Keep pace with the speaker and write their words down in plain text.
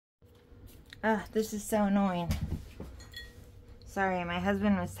Ugh, this is so annoying. Sorry, my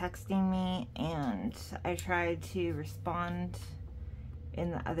husband was texting me and I tried to respond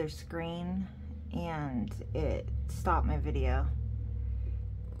in the other screen and it stopped my video.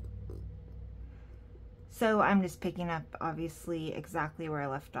 So I'm just picking up, obviously, exactly where I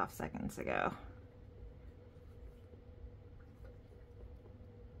left off seconds ago.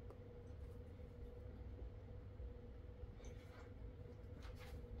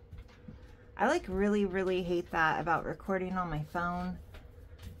 I like really hate that about recording on my phone.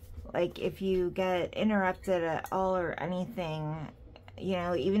 Like if you get interrupted at all or anything, you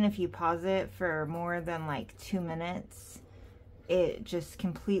know, even if you pause it for more than like 2 minutes, it just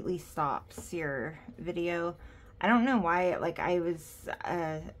completely stops your video. I don't know why. Like I was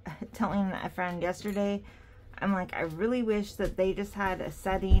telling a friend yesterday, I'm like, I really wish that they just had a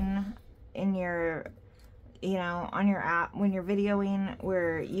setting in your, you know, on your app when you're videoing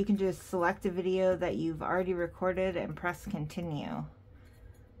where you can just select a video that you've already recorded and press continue.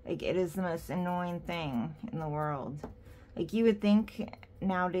 Like, it is the most annoying thing in the world. Like, you would think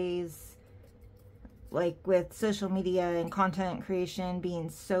nowadays, like with social media and content creation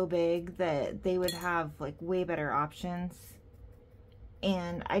being so big, that they would have like way better options.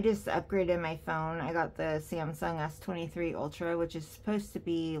 And I just upgraded my phone. I got the Samsung S23 Ultra, which is supposed to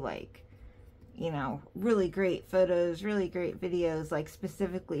be like, you know, really great photos, really great videos, like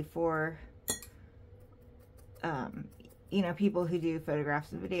specifically for, you know, people who do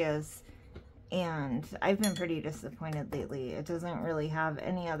photographs and videos. And I've been pretty disappointed lately. It doesn't really have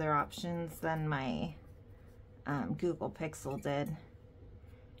any other options than my Google Pixel did.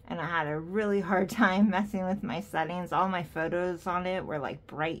 And I had a really hard time messing with my settings. All my photos on it were like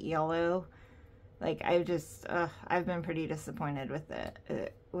bright yellow. Like, I've been pretty disappointed with it.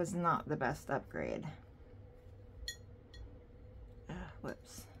 It was not the best upgrade.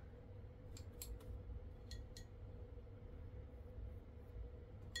 Whoops.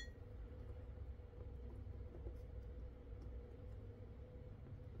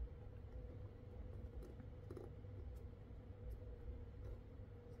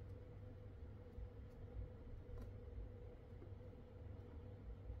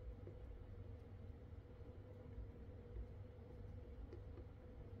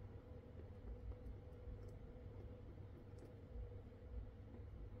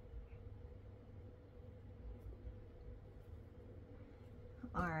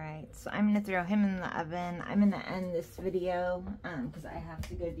 Alright, so I'm going to throw him in the oven. I'm going to end this video because I have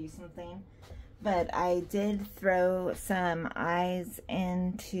to go do something. But I did throw some eyes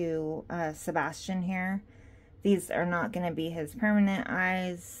into Sebastian here. These are not going to be his permanent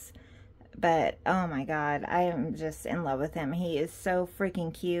eyes. But, oh my god, I am just in love with him. He is so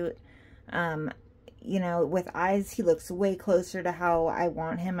freaking cute. You know, with eyes, he looks way closer to how I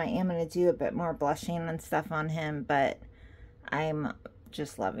want him. I am going to do a bit more blushing and stuff on him, but I'm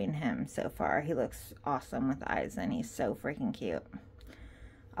just loving him so far. He looks awesome with eyes and he's so freaking cute.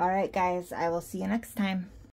 Alright guys, I will see you next time.